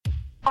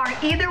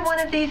either one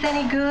of these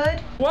any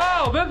good?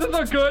 Wow, this is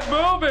a good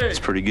movie. It's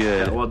pretty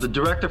good. Yeah, well, the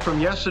director from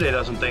yesterday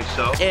doesn't think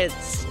so. It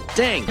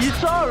stinks. You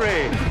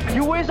sorry?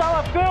 You waste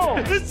our film.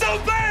 It's so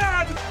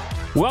bad.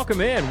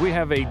 Welcome in. We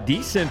have a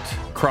decent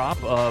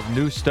crop of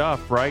new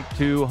stuff right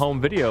to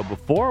home video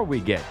before we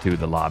get to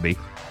the lobby.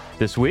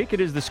 This week, it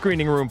is the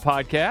Screening Room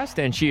Podcast,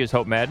 and she is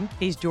Hope Madden.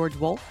 He's George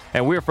Wolf.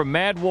 And we're from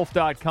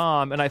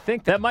madwolf.com, and I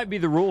think that might be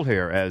the rule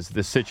here as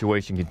the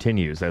situation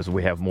continues, as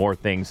we have more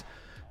things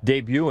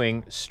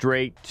debuting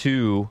straight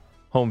to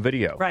home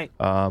video. Right.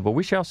 But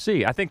we shall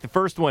see. I think the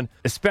first one,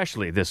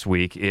 especially this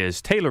week,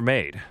 is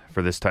tailor-made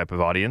for this type of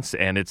audience,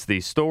 and it's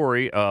the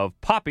story of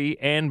Poppy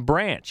and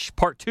Branch,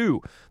 Part 2.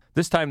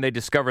 This time they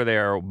discover they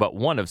are but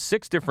one of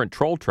 6 different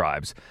troll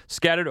tribes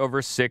scattered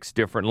over 6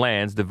 different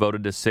lands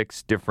devoted to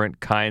 6 different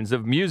kinds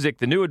of music.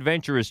 The new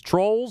adventure is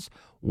Trolls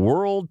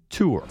World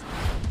Tour.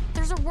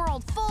 There's a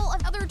world full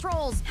of other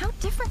trolls. How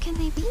different can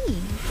they be?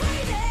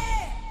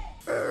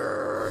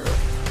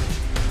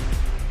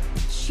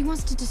 She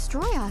wants to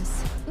destroy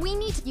us. We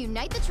need to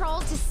unite the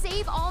trolls to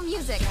save all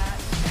music.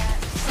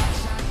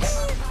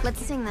 Let's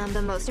sing them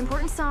the most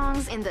important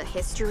songs in the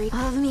history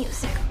of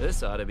music.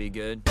 This ought to be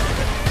good.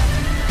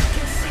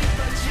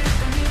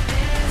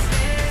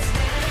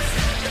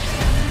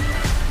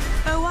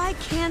 Oh, I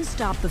can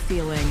stop the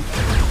feeling.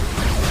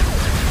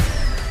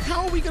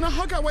 How are we gonna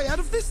hug our way out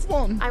of this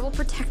one? I will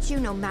protect you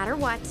no matter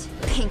what.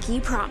 Pinky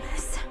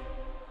promise.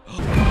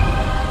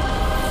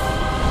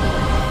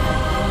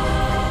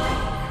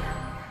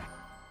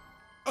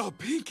 A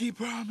pinky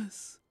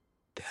promise.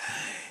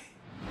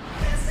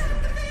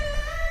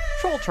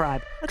 Troll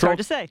Tribe. That's hard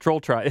to say.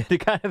 Troll Tribe. It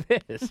kind of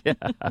is. Yeah.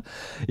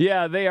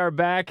 Yeah, they are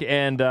back,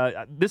 and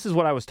this is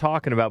what I was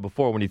talking about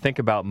before when you think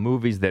about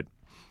movies that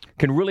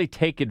can really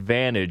take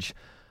advantage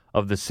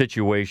of the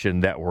situation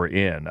that we're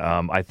in.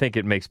 I think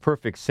it makes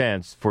perfect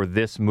sense for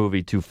this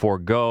movie to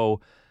forego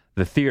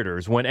the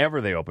theaters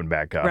whenever they open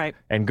back up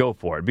and go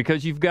for it,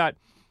 because you've got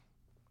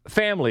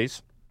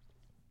families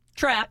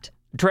Trapped,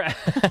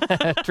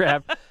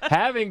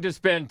 having to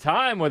spend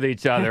time with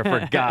each other,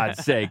 for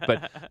God's sake.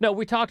 But no,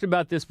 we talked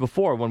about this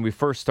before when we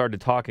first started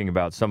talking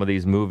about some of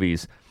these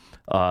movies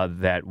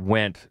that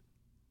went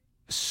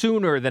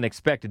sooner than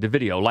expected to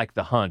video, like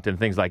The Hunt and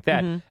things like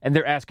that, and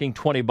they're asking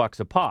 $20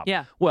 a pop.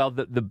 Yeah. Well,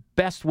 the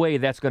best way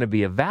that's going to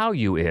be a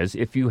value is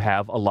if you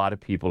have a lot of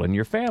people in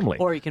your family.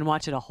 or you can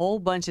watch it a whole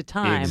bunch of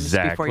times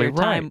before Exactly your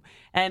time.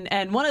 right.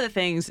 And one of the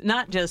things,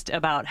 not just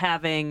about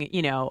having,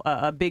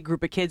 a big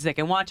group of kids that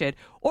can watch it,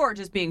 or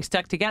just being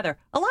stuck together.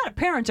 A lot of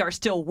parents are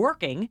still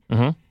working.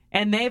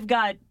 And they've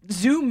got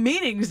Zoom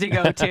meetings to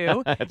go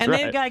to. And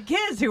they've got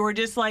kids who are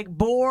just like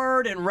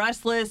bored and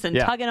restless and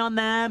tugging on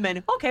them.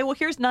 And, okay, well,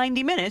 here's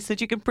 90 minutes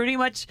that you can pretty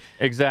much...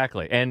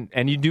 Exactly. And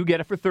you do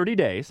get it for 30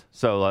 days.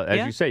 So,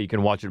 as you say, you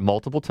can watch it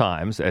multiple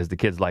times, as the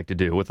kids like to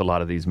do with a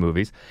lot of these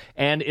movies.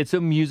 And it's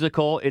a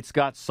musical. It's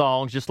got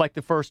songs, just like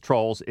the first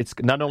Trolls. It's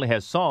not only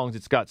has songs,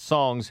 it's got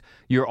songs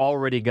you're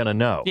already going to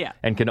know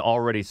and can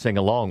already sing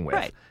along with.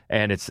 Right.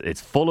 And it's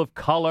full of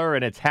color,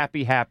 and it's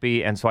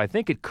happy. And so I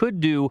think it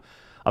could do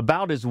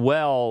about as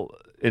well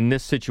in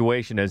this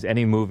situation as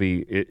any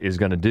movie is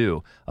going to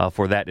do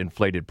for that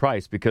inflated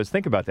price. Because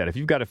think about that. If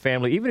you've got a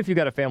family, even if you've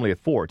got a family of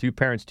 4, 2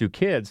 parents, 2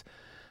 kids,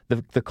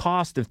 the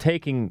cost of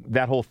taking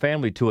that whole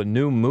family to a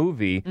new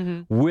movie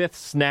with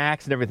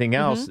snacks and everything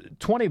else,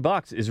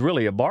 $20 is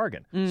really a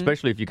bargain,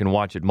 especially if you can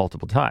watch it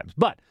multiple times.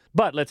 But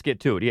let's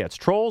get to it. Yeah, it's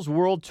Trolls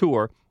World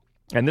Tour.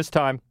 And this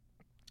time,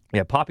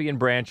 Poppy and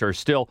Branch are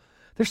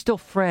they're still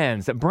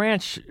friends.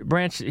 Branch,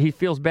 he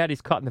feels bad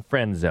he's caught in the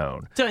friend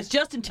zone. So it's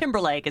Justin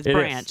Timberlake as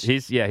Branch.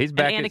 He's back. And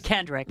Anna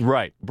Kendrick.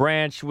 Right.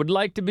 Branch would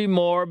like to be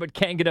more, but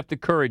can't get up the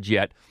courage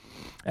yet.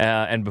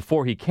 And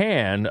before he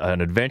can, an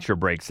adventure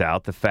breaks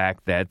out. The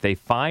fact that they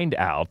find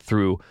out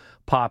through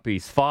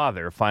Poppy's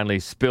father finally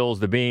spills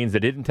the beans that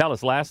didn't tell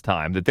us last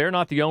time, that they're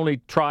not the only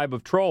tribe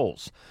of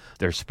trolls.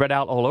 They're spread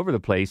out all over the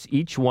place,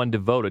 each one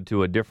devoted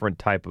to a different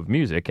type of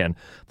music. And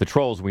the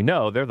trolls we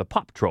know, they're the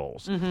pop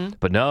trolls.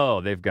 But no,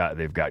 they've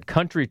got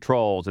country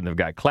trolls, and they've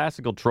got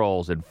classical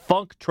trolls, and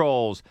funk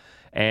trolls,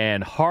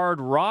 and hard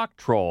rock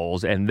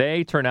trolls. And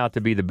they turn out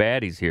to be the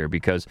baddies here,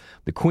 because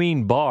the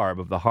Queen Barb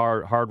of the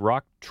hard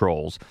rock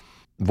trolls,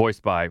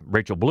 voiced by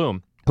Rachel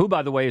Bloom, who,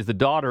 by the way, is the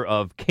daughter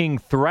of King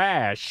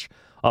Thrash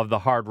of the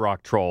hard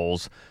rock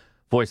trolls,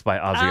 voiced by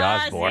Ozzy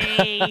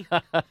Osbourne.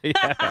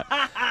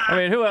 I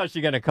mean, who else are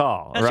you going to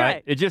call,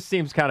 right? It just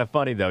seems kind of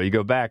funny, though. You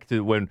go back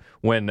to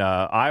when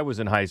I was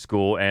in high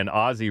school, and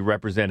Ozzy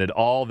represented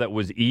all that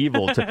was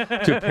evil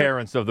to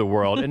parents of the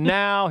world, and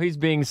now he's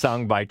being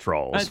sung by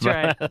trolls. That's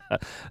right.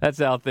 That's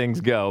how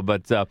things go.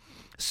 But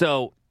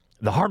so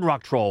the hard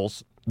rock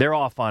trolls, they're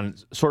off on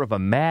sort of a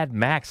Mad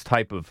Max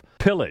type of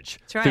pillage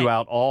right.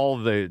 throughout all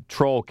the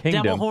troll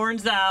kingdom. Devil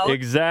horns out.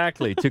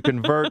 Exactly. To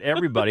convert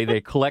everybody,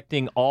 they're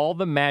collecting all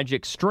the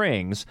magic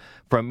strings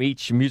from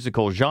each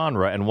musical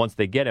genre, and once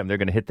they get them, they're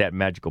going to hit that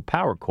magical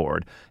power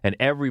chord, and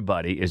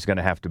everybody is going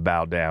to have to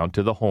bow down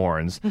to the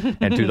horns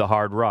and to the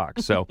hard rock.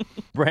 So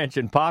Branch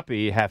and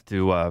Poppy have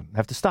to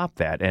stop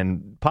that,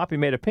 and Poppy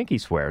made a pinky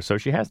swear, so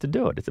she has to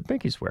do it. It's a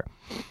pinky swear.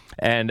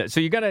 And so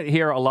you're going to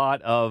hear a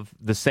lot of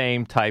the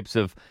same types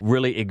of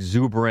really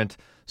exuberant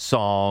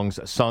songs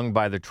sung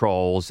by the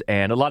trolls,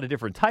 and a lot of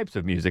different types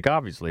of music,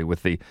 obviously,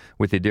 with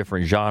the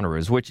different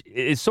genres, which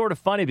is sort of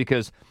funny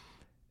because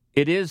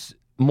it is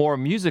more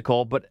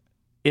musical, but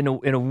in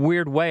a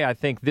weird way, I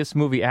think this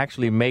movie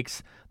actually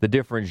makes the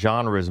different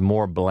genres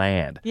more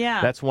bland.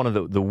 Yeah. That's one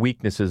of the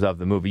weaknesses of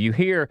the movie. You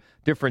hear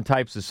different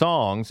types of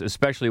songs,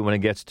 especially when it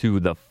gets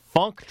to the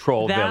Funk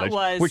Troll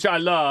Village, which I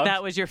love.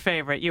 That was your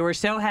favorite. You were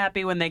so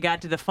happy when they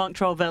got to the Funk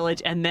Troll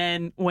Village, and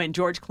then when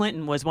George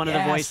Clinton was one of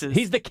the voices.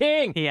 He's the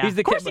king. Yeah. He's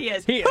the of course king. He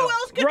is. Who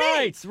else could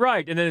be?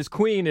 Right. And then his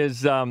queen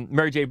is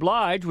Mary J.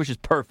 Blige, which is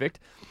perfect.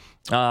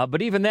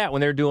 But even that,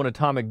 when they're doing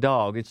Atomic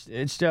Dog, it's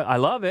just, I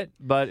love it,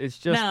 but it's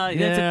just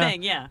that's a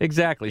thing, yeah.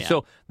 Exactly. Yeah.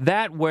 So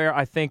that where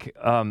I think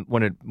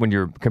when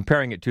you're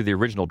comparing it to the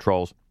original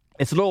Trolls,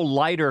 it's a little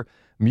lighter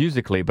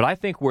musically, but I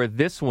think where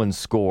this one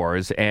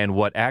scores and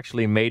what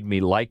actually made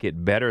me like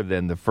it better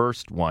than the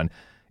first one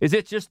is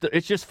it's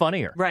just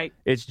funnier. Right.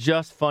 It's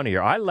just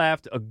funnier. I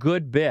laughed a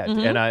good bit,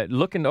 and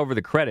looking over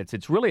the credits,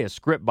 it's really a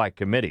script by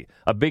committee,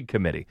 a big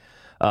committee.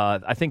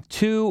 I think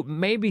 2,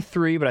 maybe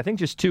 3, but I think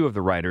just 2 of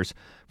the writers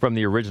from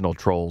the original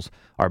Trolls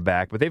are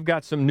back. But they've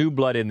got some new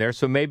blood in there,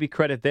 so maybe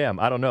credit them.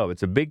 I don't know.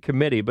 It's a big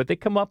committee, but they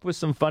come up with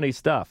some funny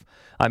stuff.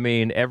 I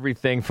mean,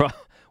 everything from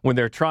when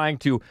they're trying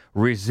to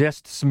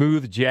resist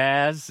smooth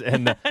jazz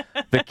and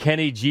the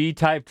Kenny G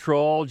type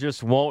troll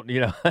just won't,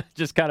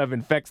 just kind of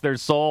infects their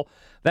soul,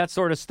 that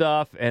sort of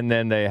stuff. And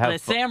then they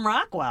have Sam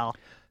Rockwell.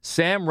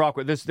 Sam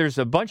Rockwell. There's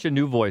a bunch of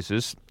new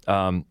voices.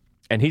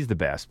 And he's the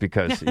best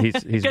because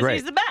he's great.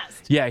 He's the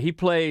best. Yeah, he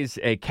plays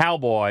a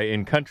cowboy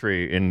in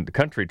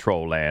country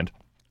troll land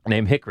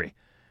named Hickory.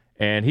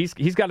 And he's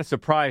got a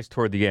surprise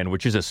toward the end,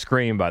 which is a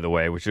scream, by the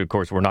way, which, of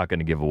course, we're not going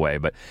to give away.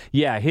 But,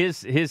 yeah,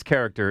 his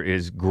character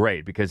is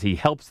great because he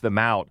helps them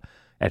out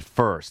at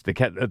first. The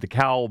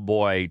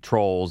cowboy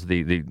trolls,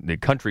 the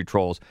country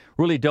trolls,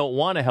 really don't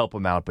want to help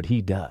him out, but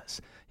he does.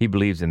 He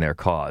believes in their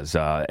cause.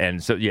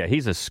 And so, yeah,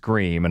 he's a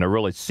scream and a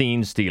really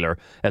scene stealer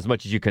as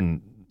much as you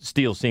can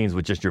steal scenes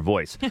with just your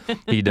voice.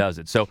 He does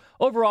it. So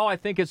overall, I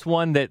think it's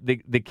one that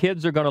the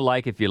kids are going to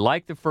like. If you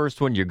like the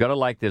first one, you're going to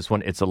like this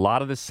one. It's a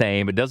lot of the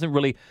same. It doesn't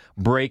really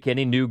break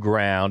any new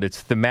ground.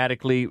 It's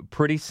thematically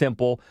pretty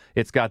simple.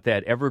 It's got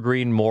that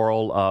evergreen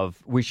moral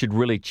of we should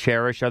really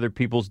cherish other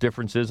people's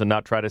differences and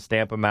not try to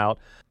stamp them out.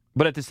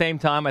 But at the same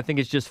time, I think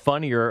it's just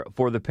funnier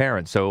for the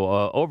parents.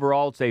 So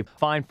overall, it's a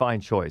fine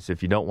choice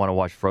if you don't want to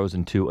watch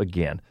Frozen 2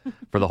 again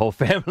for the whole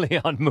family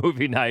on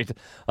movie night.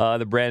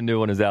 The brand new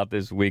one is out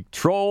this week,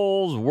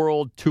 Trolls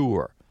World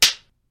Tour.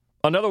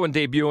 Another one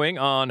debuting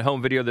on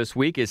home video this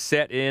week is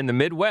set in the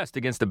Midwest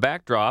against a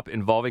backdrop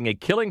involving a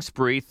killing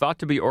spree thought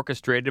to be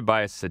orchestrated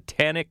by a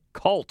satanic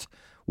cult.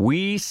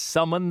 We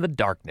summon the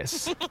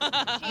darkness.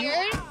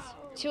 Cheers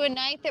to a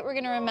night that we're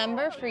going to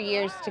remember for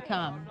years to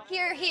come.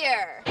 Here,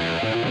 here.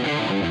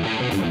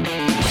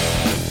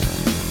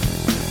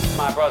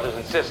 My brothers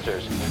and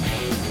sisters,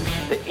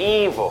 the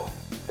evil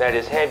that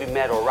is heavy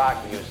metal rock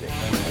music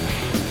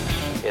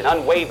is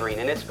unwavering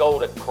in its goal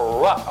to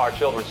corrupt our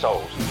children's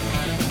souls.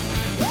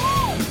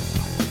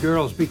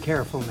 Girls, be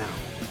careful now.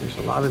 There's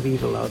a lot of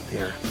evil out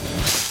there.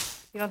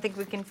 You don't think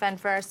we can fend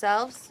for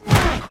ourselves?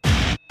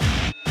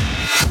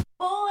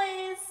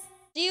 Boys,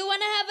 do you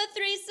want to have a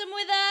threesome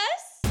with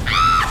us?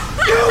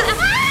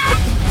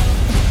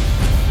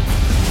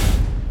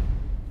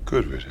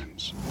 Good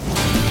riddance.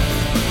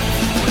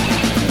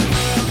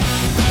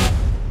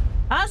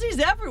 Ozzy's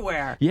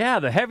everywhere. Yeah,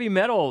 the heavy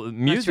metal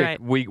music, That's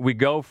right. we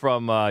go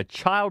from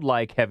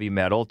childlike heavy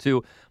metal to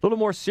a little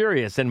more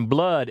serious and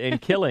blood and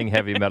killing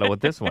heavy metal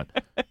with this one.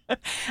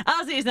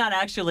 Ozzy is not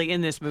actually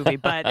in this movie,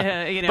 but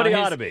but he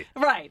ought to be.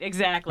 Right,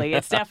 exactly.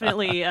 It's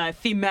definitely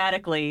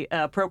thematically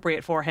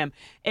appropriate for him.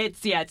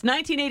 It's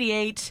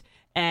 1988,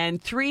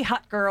 and 3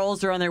 hot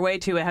girls are on their way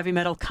to a heavy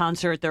metal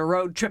concert. They're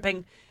road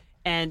tripping,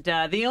 and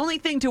the only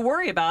thing to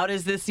worry about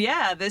is this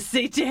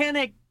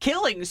satanic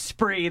killing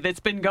spree that's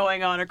been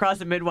going on across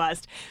the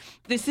Midwest.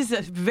 This is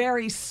a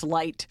very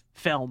slight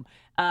film.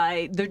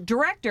 The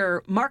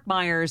director, Mark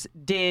Myers,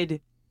 did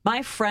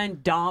My Friend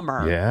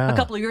Dahmer a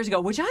couple of years ago,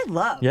 which I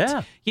loved.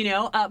 Yeah.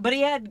 But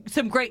he had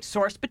some great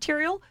source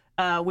material,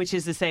 which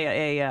is to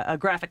say a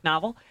graphic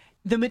novel.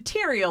 The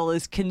material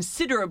is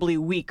considerably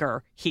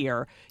weaker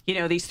here.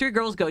 These 3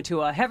 girls go to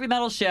a heavy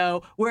metal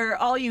show where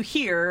all you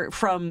hear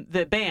from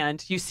the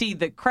band, you see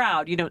the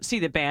crowd, you don't see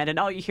the band, and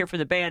all you hear from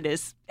the band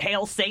is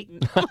Hail Satan.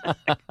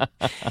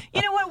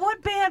 You know what?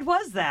 What band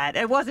was that?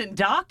 It wasn't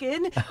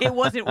Dokken. It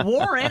wasn't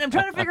Warren. I'm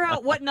trying to figure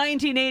out what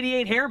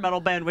 1988 hair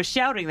metal band was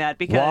shouting that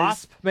because...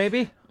 Wasp,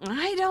 maybe?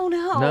 I don't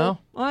know. No?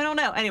 I don't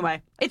know.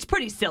 Anyway, it's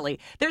pretty silly.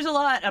 There's a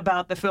lot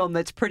about the film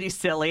that's pretty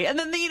silly. And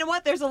then, you know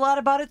what? There's a lot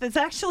about it that's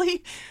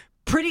actually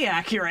pretty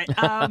accurate.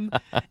 And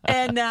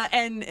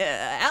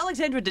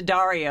Alexandra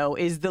Daddario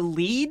is the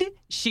lead.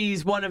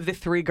 She's one of the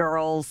three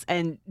girls,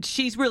 and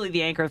she's really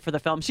the anchor for the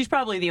film. She's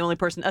probably the only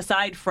person,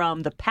 aside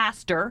from the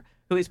pastor,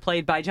 who is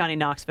played by Johnny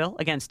Knoxville,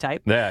 against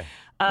type. Yeah.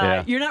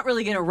 You're not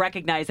really going to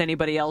recognize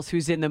anybody else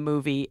who's in the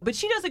movie. But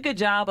she does a good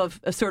job of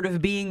sort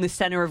of being the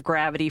center of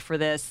gravity for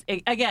this.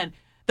 Again,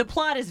 the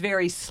plot is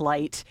very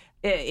slight.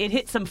 It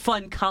hits some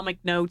fun comic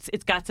notes.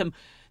 It's got some...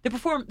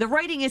 The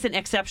writing isn't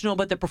exceptional,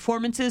 but the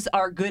performances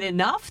are good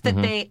enough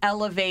that they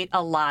elevate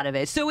a lot of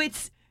it. So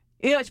it's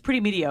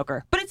pretty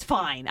mediocre, but it's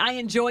fine. I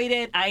enjoyed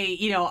it.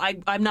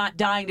 I'm not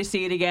dying to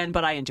see it again,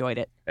 but I enjoyed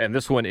it. And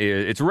this one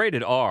it's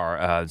rated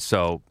R,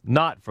 so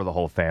not for the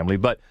whole family.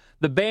 But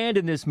the band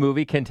in this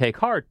movie can take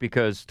heart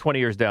because 20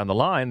 years down the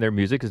line, their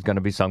music is going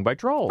to be sung by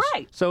trolls.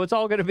 Right. So it's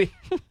all going to be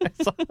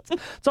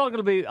it's all going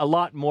to be a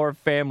lot more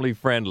family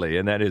friendly,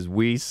 and that is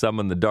We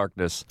Summon the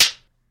Darkness.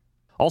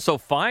 Also,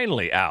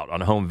 finally out on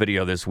home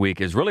video this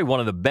week is really one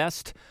of the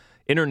best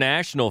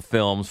international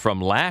films from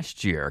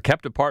last year.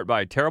 Kept apart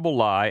by a terrible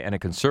lie and a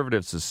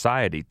conservative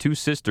society, two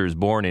sisters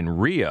born in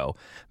Rio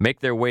make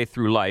their way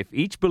through life,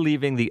 each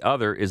believing the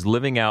other is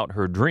living out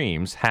her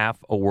dreams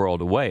half a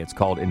world away. It's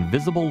called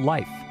Invisible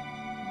Life.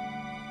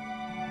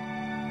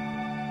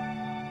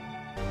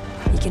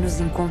 E que nos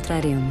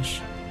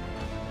encontraremos.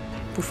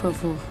 Por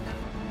favor,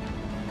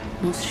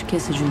 não se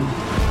esqueça de mim.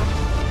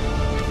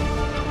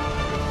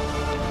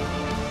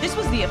 This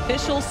was the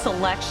official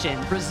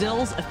selection,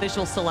 Brazil's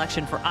official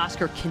selection for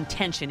Oscar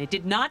contention. It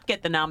did not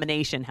get the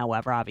nomination,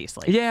 however,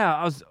 obviously. Yeah,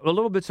 I was a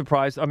little bit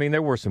surprised. I mean,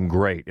 there were some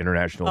great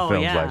international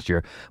films last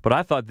year, but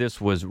I thought this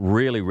was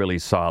really, really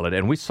solid.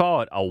 And we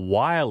saw it a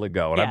while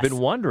ago, and I've been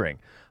wondering.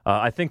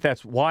 I think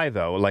that's why,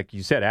 though, like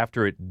you said,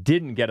 after it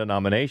didn't get a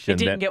nomination. It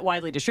didn't get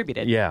widely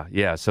distributed.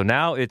 Yeah. So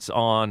now it's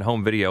on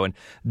home video, and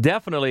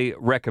definitely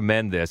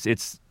recommend this.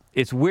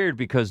 It's weird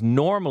because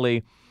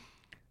normally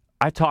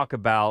I talk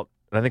about,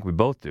 and I think we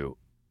both do,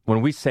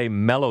 when we say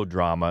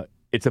melodrama,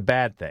 it's a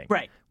bad thing.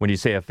 Right. When you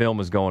say a film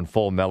is going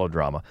full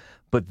melodrama.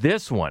 But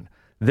this one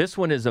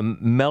is a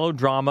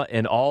melodrama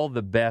in all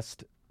the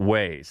best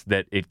ways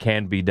that it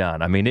can be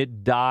done. I mean,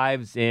 it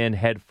dives in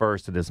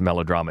headfirst to this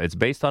melodrama. It's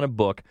based on a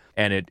book,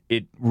 and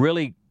it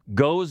really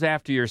goes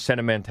after your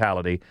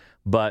sentimentality,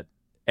 but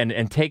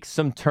and takes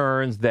some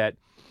turns that,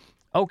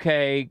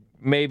 okay,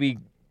 maybe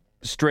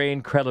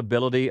strain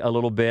credibility a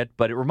little bit,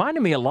 but it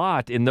reminded me a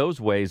lot in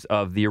those ways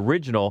of the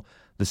original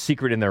The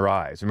Secret in Their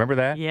Eyes. Remember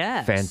that?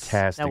 Yes.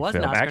 Fantastic that was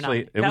film. An Oscar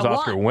Actually, it was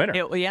Oscar winner.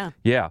 Yeah.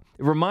 Yeah.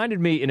 It reminded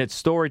me in its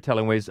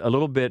storytelling ways a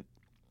little bit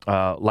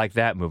like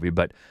that movie,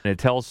 but it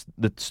tells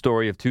the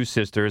story of two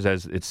sisters,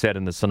 as it said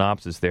in the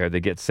synopsis there. They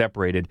get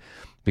separated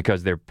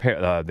because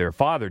their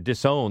father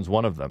disowns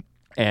one of them.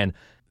 And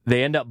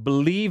they end up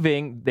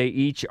believing they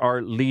each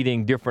are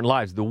leading different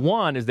lives. The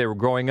one, as they were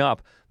growing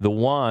up, the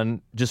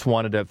one just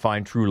wanted to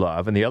find true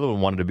love, and the other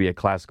one wanted to be a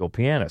classical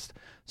pianist.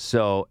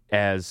 So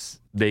as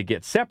they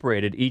get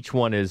separated, each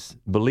one is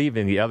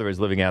believing the other is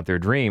living out their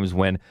dreams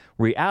when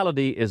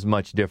reality is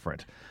much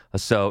different.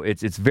 So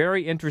it's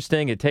very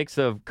interesting. It takes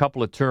a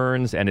couple of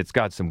turns, and it's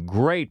got some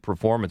great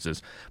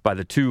performances by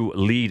the two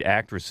lead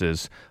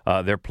actresses.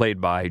 They're played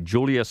by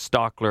Julia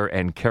Stockler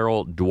and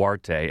Carol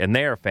Duarte, and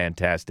they are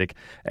fantastic.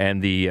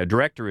 And the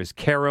director is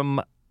Karim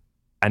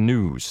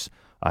Anouz.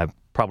 I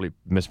probably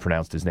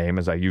mispronounced his name,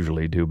 as I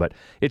usually do, but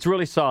it's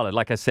really solid.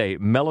 Like I say,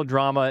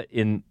 melodrama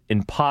in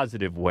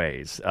positive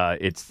ways.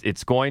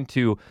 It's going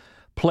to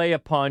play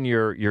upon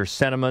your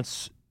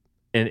sentiments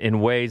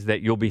in ways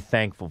that you'll be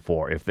thankful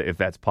for, if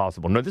that's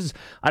possible. No,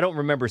 I don't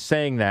remember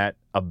saying that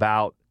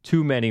about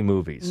too many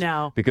movies.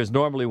 No. Because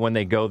normally when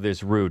they go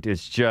this route,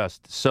 it's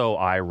just so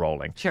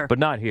eye-rolling. Sure. But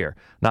not here.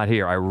 Not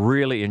here. I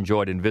really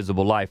enjoyed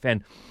Invisible Life.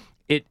 And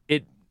it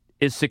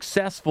is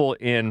successful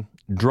in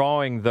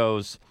drawing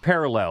those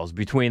parallels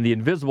between the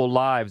invisible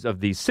lives of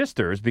these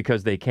sisters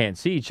because they can't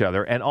see each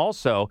other, and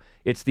also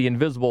it's the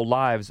invisible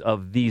lives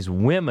of these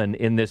women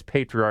in this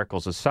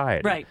patriarchal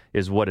society, right,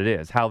 is what it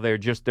is. How their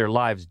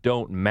lives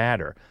don't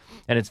matter.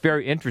 And it's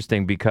very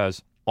interesting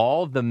because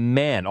all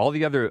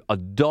the other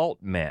adult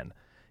men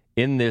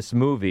in this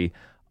movie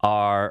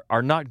are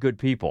not good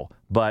people,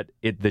 but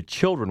the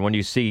children, when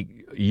you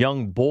see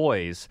young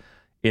boys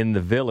in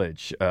the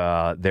village,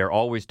 they're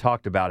always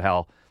talked about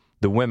how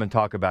the women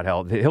talk about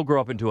how he'll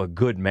grow up into a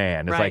good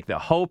man. It's like the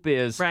hope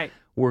is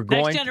we're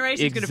going... Next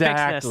generation's going to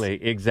fix this.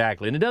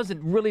 Exactly. And it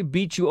doesn't really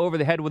beat you over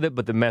the head with it,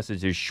 but the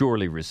message is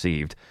surely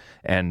received.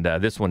 And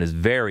this one is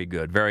very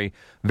good. Very,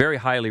 very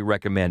highly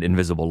recommend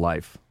Invisible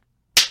Life.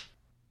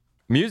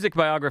 Music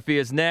biography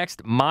is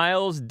next.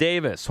 Miles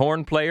Davis,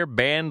 horn player,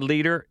 band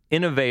leader,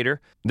 innovator.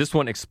 This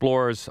one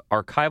explores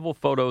archival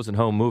photos and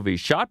home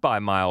movies shot by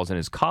Miles and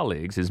his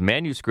colleagues, his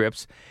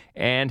manuscripts,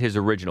 and his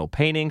original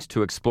paintings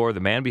to explore the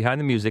man behind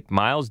the music,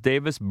 Miles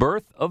Davis,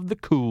 Birth of the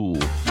Cool.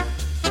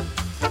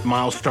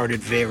 Miles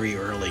started very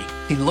early.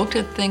 He looked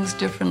at things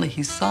differently.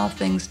 He saw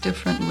things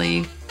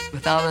differently.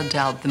 without a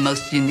doubt, the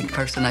most unique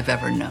person I've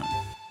ever known.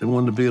 They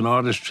wanted to be an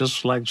artist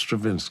just like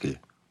Stravinsky.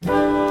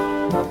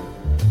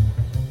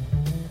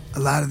 A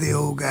lot of the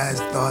old guys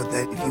thought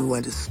that if you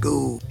went to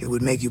school, it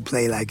would make you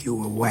play like you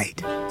were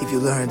white. If you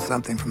learned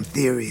something from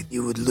theory,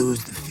 you would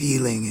lose the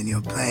feeling in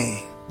your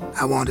playing.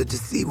 I wanted to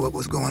see what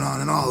was going on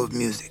in all of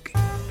music.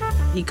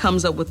 He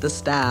comes up with a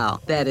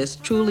style that is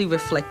truly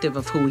reflective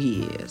of who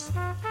he is.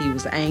 He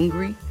was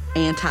angry,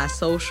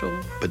 antisocial.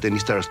 But then he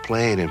starts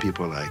playing and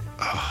people are like,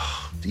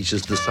 oh, he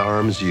just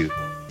disarms you.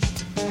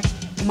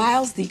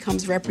 Miles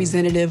becomes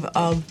representative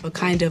of a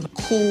kind of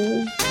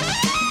cool.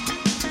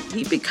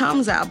 He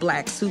becomes our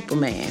black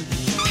Superman.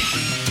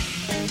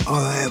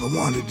 All I ever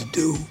wanted to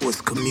do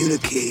was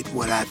communicate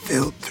what I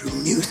felt through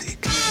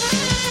music.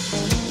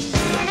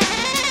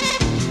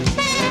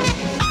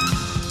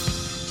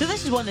 So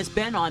this is one that's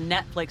been on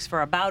Netflix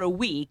for about a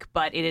week,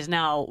 but it is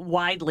now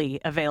widely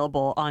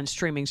available on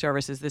streaming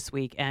services this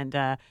week. And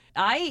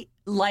I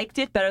liked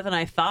it better than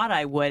I thought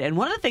I would. And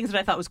one of the things that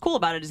I thought was cool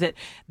about it is that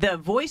the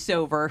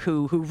voiceover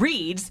who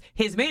reads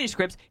his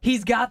manuscripts,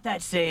 he's got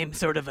that same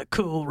sort of a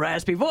cool,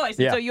 raspy voice.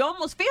 Yeah. And so you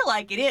almost feel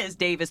like it is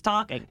Davis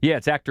talking. Yeah,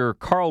 it's actor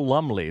Carl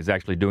Lumbly is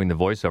actually doing the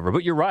voiceover.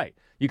 But you're right.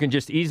 You can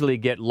just easily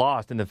get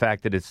lost in the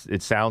fact that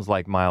it sounds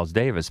like Miles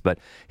Davis. But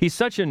he's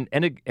such an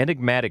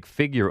enigmatic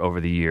figure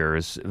over the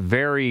years,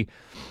 very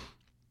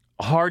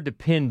hard to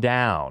pin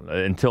down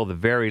until the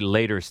very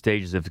later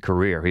stages of the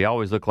career. He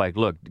always looked like,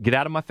 look, get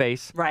out of my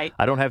face. Right.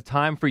 I don't have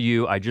time for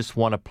you. I just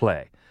want to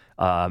play.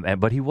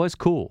 But he was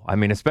cool. I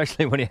mean,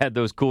 especially when he had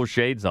those cool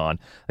shades on.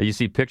 You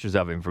see pictures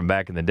of him from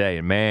back in the day,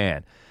 and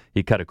man,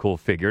 he cut a cool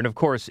figure. And, of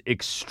course,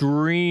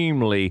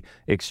 extremely,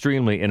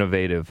 extremely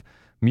innovative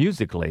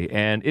musically,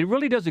 and it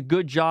really does a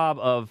good job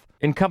of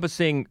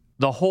encompassing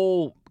the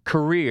whole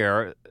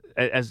career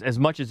as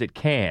much as it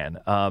can.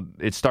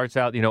 It starts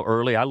out,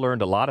 early. I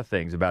learned a lot of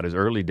things about his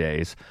early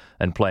days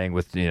and playing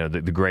with,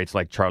 the greats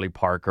like Charlie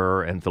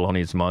Parker and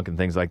Thelonious Monk and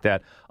things like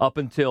that, up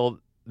until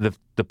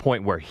the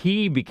point where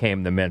he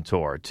became the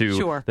mentor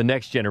to the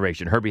next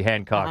generation, Herbie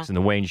Hancocks and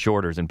the Wayne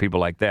Shorters and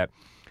people like that.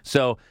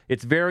 So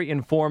it's very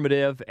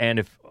informative, and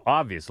if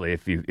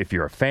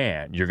you're a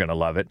fan, you're going to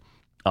love it.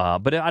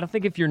 But I don't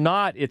think if you're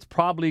not, it's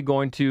probably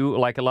going to,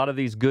 like a lot of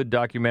these good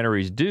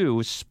documentaries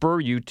do, spur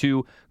you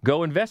to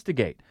go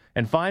investigate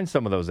and find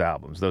some of those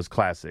albums, those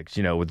classics,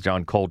 with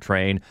John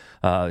Coltrane,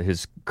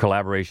 his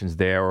collaborations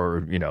there,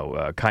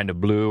 or, Kind of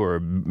Blue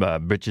or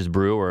Bitches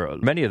Brew, or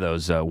many of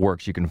those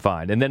works you can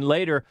find. And then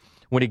later,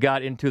 when he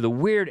got into the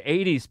weird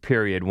 80s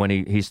period, when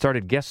he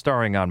started guest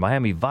starring on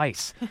Miami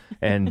Vice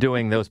and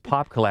doing those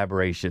pop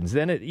collaborations,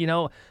 then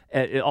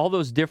all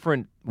those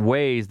different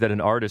ways that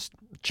an artist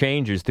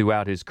changes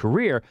throughout his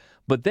career.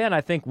 But then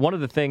I think one of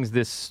the things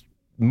this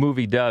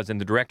movie does,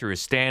 and the director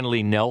is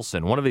Stanley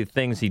Nelson, one of the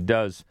things he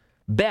does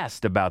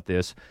best about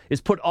this is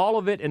put all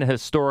of it in a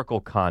historical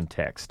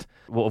context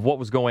of what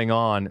was going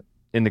on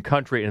in the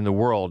country and in the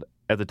world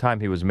at the time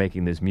he was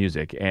making this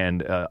music.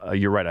 And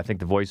you're right, I think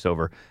the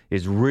voiceover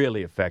is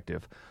really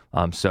effective.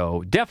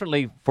 So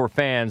definitely for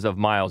fans of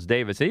Miles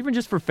Davis, and even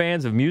just for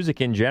fans of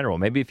music in general,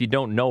 maybe if you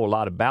don't know a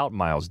lot about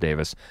Miles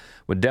Davis,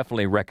 would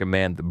definitely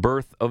recommend The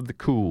Birth of the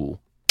Cool.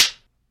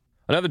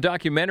 Another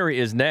documentary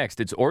is next.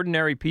 It's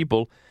ordinary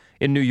people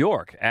in New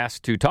York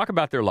asked to talk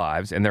about their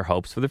lives and their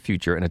hopes for the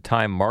future in a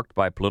time marked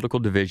by political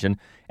division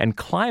and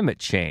climate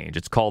change.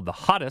 It's called The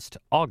Hottest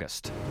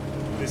August.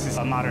 This is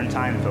a modern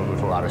time filled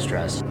with a lot of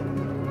stress.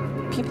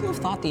 People have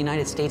thought the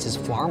United States is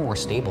far more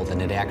stable than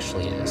it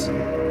actually is.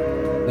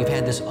 We've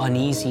had this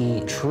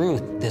uneasy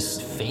truth, this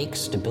fake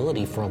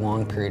stability for a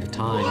long period of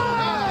time.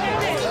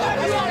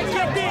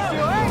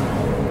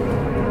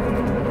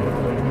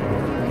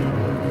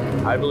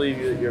 I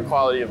believe your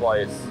quality of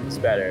life is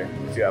better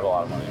if you have a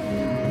lot of money.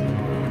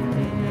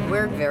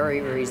 We're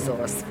very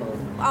resourceful.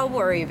 I'll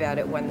worry about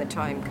it when the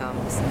time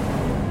comes.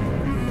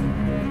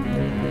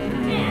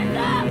 Hands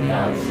up,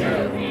 don't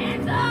shoot!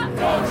 Hands up,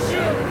 don't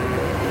shoot!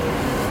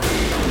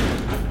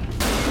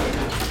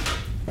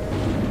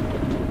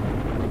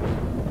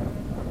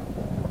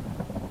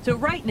 So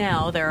right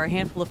now, there are a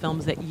handful of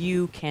films that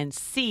you can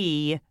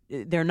see.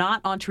 They're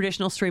not on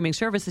traditional streaming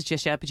services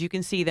just yet, but you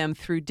can see them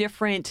through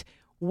different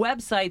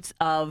websites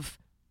of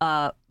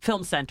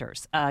film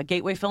centers.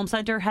 Gateway Film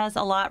Center has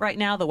a lot right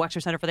now. The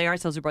Wexner Center for the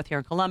Arts, those are both here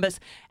in Columbus.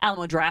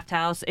 Alamo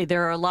Drafthouse.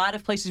 There are a lot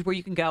of places where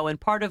you can go, and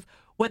part of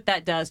what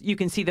that does, you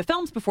can see the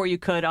films before you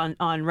could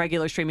on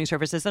regular streaming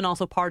services, and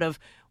also part of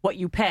what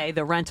you pay,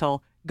 the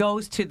rental,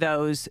 goes to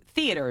those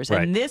theaters.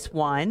 Right. And this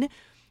one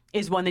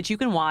is one that you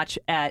can watch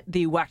at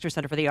the Wexner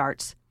Center for the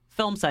Arts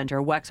Film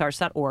Center,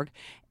 wexarts.org.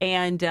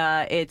 And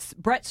it's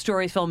Brett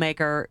Story,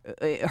 filmmaker,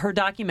 her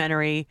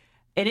documentary.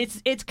 And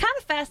it's kind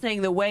of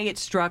fascinating the way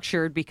it's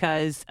structured,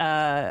 because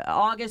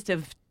August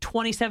of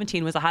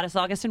 2017 was the hottest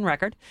August in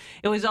record.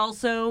 It was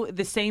also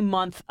the same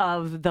month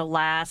of the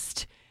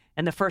last,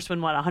 and the first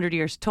one, 100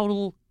 years,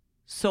 total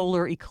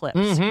solar eclipse.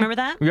 Mm-hmm. Remember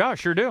that? Yeah,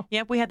 sure do.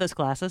 Yep, we had those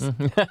classes.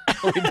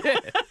 We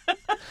did.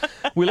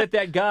 We let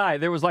that guy,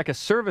 there was like a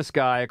service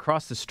guy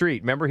across the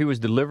street. Remember, he was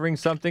delivering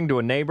something to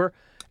a neighbor,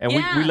 And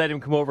we let him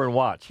come over and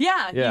watch.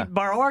 Yeah, you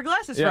borrow our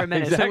glasses for a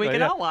minute so we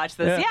can all watch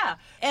this. Yeah.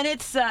 And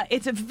it's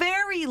a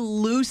very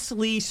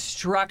loosely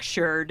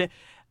structured.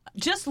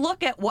 Just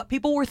look at what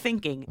people were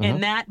thinking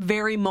in that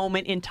very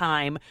moment in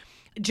time.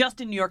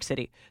 Just in New York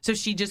City. So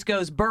she just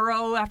goes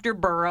borough after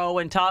borough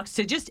and talks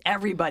to just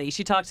everybody.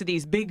 She talks to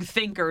these big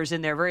thinkers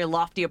in their very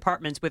lofty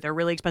apartments with their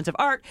really expensive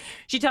art.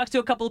 She talks to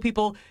a couple of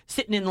people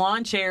sitting in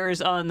lawn chairs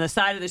on the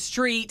side of the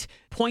street,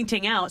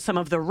 pointing out some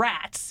of the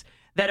rats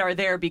that are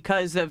there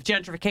because of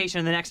gentrification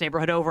in the next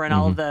neighborhood over and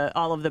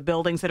all of the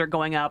buildings that are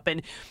going up.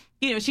 And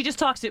she just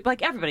talks to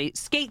like everybody,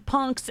 skate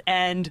punks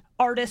and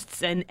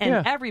artists and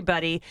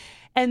everybody.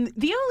 And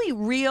the only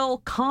real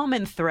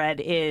common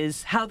thread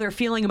is how they're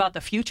feeling about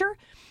the future.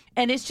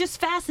 And it's just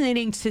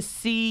fascinating to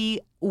see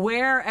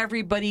where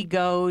everybody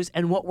goes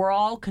and what we're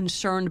all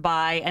concerned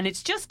by. And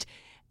it's just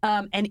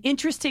an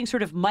interesting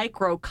sort of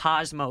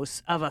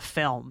microcosmos of a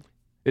film.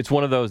 It's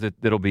one of those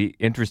that'll be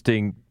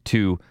interesting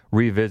to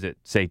revisit,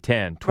 say,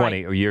 10,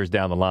 20 or years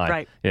down the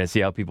line. And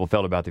see how people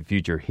felt about the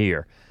future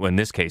here. Well, in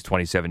this case,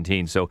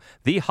 2017. So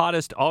the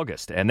hottest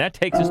August. And that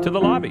takes us to the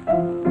lobby.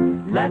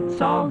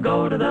 Let's all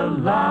go to the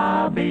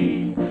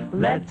lobby.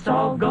 Let's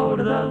all go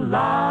to the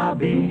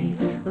lobby.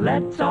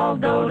 Let's all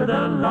go to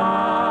the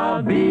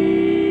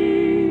lobby.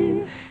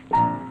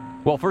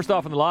 Well, first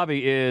off in the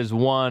lobby is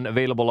one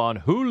available on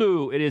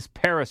Hulu. It is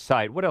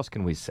Parasite. What else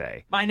can we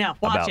say? I know.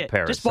 Watch it.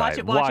 Parasite? Just watch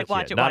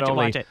it.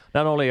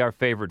 Not only our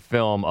favorite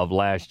film of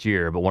last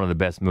year, but one of the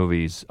best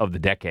movies of the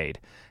decade.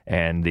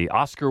 And the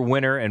Oscar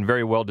winner and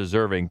very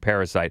well-deserving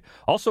Parasite.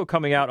 Also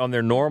coming out on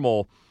their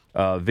normal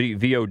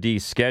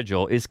VOD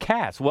schedule is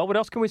Cats. Well, what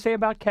else can we say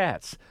about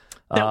Cats?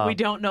 That we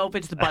don't know if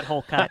it's the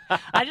butthole cut.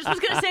 I just was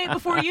going to say it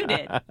before you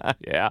did.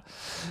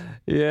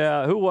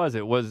 Yeah. Who was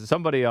it? Was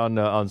somebody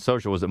on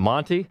social? Was it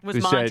Monty?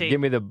 Who said, "Give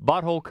me the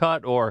butthole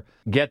cut or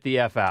get the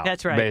F out."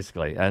 That's right.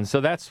 Basically, and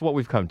so that's what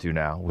we've come to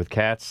now with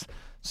Cats.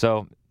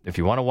 So if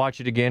you want to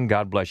watch it again,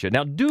 God bless you.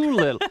 Now,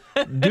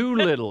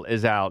 Doolittle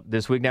is out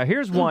this week. Now,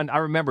 here's one I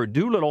remember.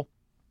 Doolittle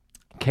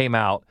came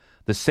out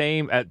the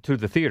same to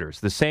the theaters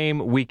the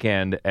same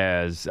weekend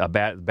as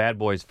Bad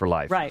Boys for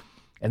Life. Right.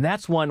 And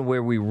that's one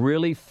where we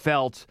really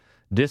felt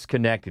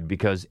disconnected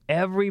because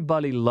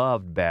everybody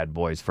loved Bad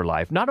Boys for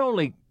Life. Not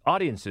only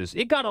audiences,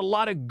 it got a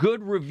lot of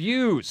good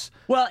reviews.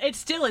 Well, it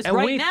still is. And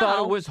right we now,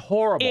 thought it was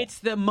horrible. It's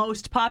the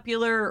most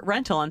popular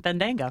rental on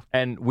Fandango.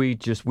 And we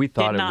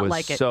thought it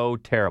was so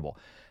terrible.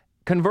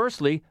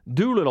 Conversely,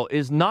 Doolittle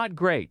is not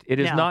great. It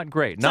is not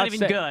great. It's not even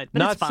good. But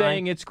not it's fine.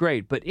 saying it's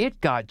great, but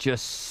it got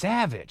just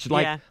savage,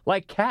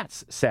 like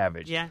Cats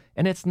savage. Yeah.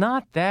 And it's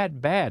not that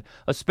bad,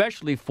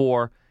 especially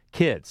for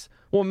kids.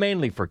 Well,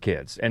 mainly for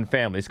kids and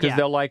families because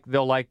they'll like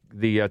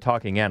the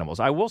talking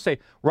animals. I will say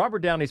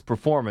Robert Downey's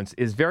performance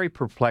is very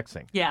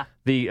perplexing. Yeah.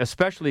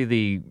 Especially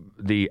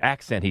the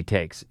accent he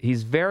takes.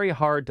 He's very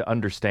hard to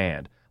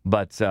understand,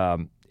 but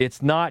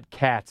it's not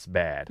Cats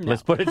bad. No.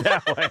 Let's put it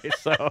that way.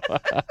 So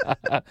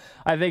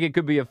I think it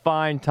could be a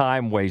fine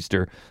time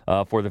waster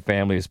for the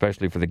family,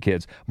 especially for the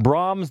kids.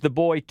 Brahms the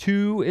Boy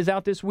 2 is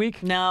out this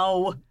week.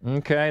 No.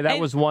 Okay, that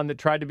was one that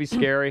tried to be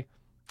scary.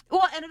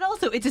 Well, and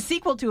it's a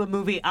sequel to a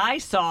movie I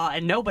saw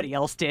and nobody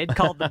else did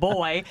called The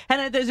Boy.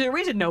 And there's a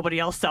reason nobody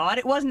else saw it.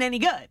 It wasn't any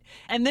good.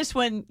 And this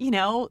one,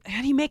 how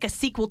do you make a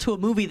sequel to a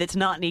movie that's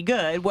not any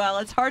good? Well,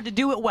 it's hard to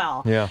do it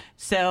well. Yeah.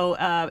 So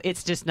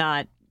it's just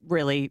not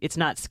really, it's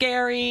not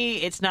scary.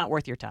 It's not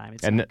worth your time.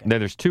 And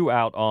there's 2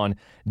 out on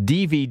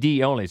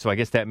DVD only. So I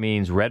guess that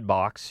means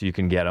Redbox. You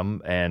can get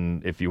them.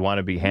 And if you want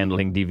to be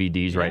handling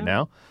DVDs right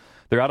now,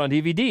 they're out on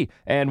DVD,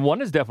 and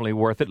one is definitely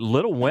worth it.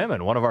 Little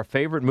Women, one of our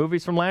favorite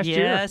movies from last year.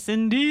 Yes,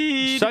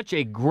 indeed. Such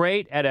a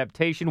great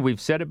adaptation. We've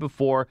said it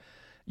before.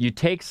 You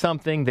take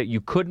something that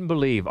you couldn't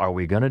believe. Are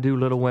we going to do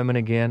Little Women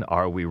again?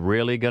 Are we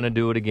really going to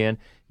do it again?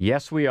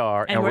 Yes, we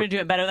are. And we're going to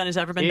do it better than it's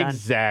ever been done.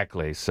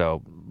 Exactly.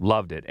 So,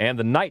 loved it. And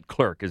The Night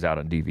Clerk is out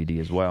on DVD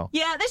as well.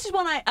 Yeah, this is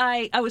one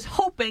I was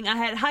hoping. I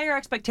had higher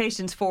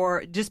expectations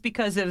for just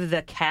because of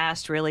the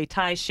cast, really.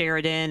 Ty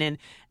Sheridan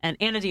and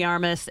Ana de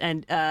Armas.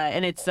 And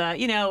it's,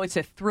 it's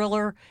a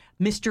thriller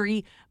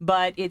mystery,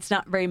 but it's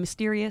not very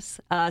mysterious.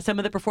 Some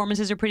of the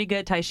performances are pretty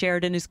good. Ty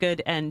Sheridan is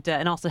good, and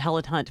also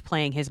Helen Hunt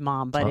playing his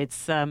mom. But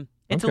it's a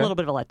little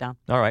bit of a letdown.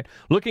 All right.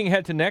 Looking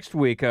ahead to next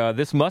week,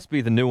 this must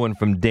be the new one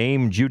from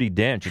Dame Judi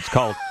Dench. It's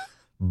called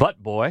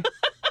Butt Boy.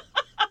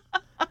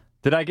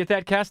 Did I get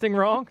that casting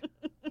wrong?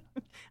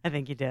 I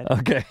think you did.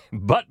 Okay.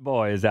 Butt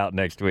Boy is out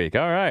next week.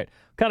 All right.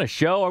 What kind of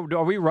show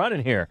are we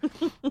running here?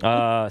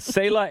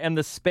 Selah and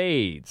the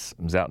Spades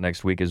is out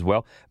next week as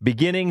well.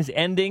 Beginnings,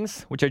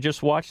 Endings, which I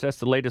just watched. That's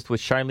the latest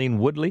with Shailene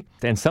Woodley.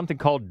 And something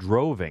called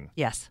Droving.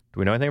 Yes.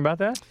 Do we know anything about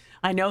that?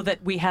 I know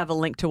that we have a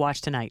link to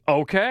watch tonight.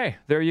 Okay.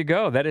 There you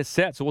go. That is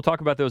set. So we'll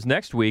talk about those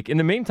next week. In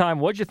the meantime,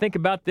 what'd you think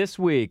about this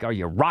week? Are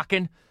you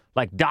rocking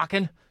like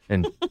docking?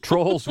 And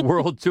Trolls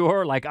World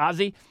Tour like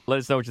Ozzy. Let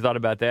us know what you thought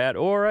about that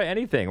or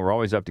anything. We're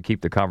always up to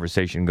keep the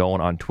conversation going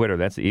on Twitter.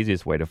 That's the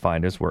easiest way to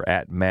find us. We're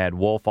at Mad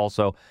Wolf.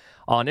 Also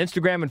On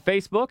Instagram and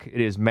Facebook, it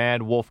is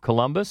Mad Wolf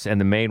Columbus, and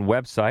the main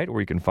website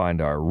where you can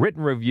find our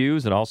written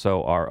reviews and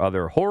also our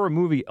other horror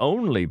movie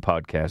only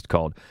podcast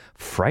called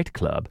Fright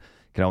Club.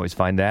 You can always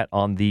find that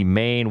on the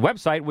main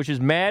website, which is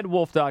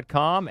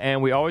madwolf.com,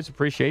 and we always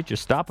appreciate you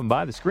stopping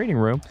by the screening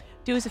room.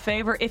 Do us a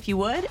favor, if you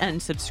would,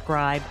 and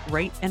subscribe,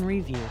 rate, and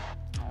review.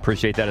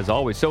 Appreciate that as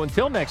always. So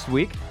until next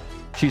week,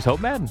 she's Hope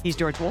Madden. He's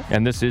George Wolf.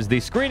 And this is the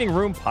Screening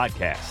Room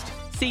Podcast.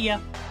 See ya.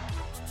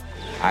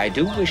 I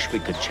do wish we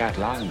could chat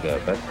longer,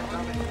 but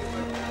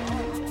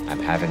I'm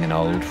having an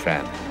old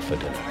friend for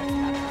dinner.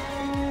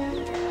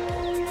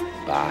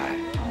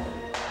 Bye.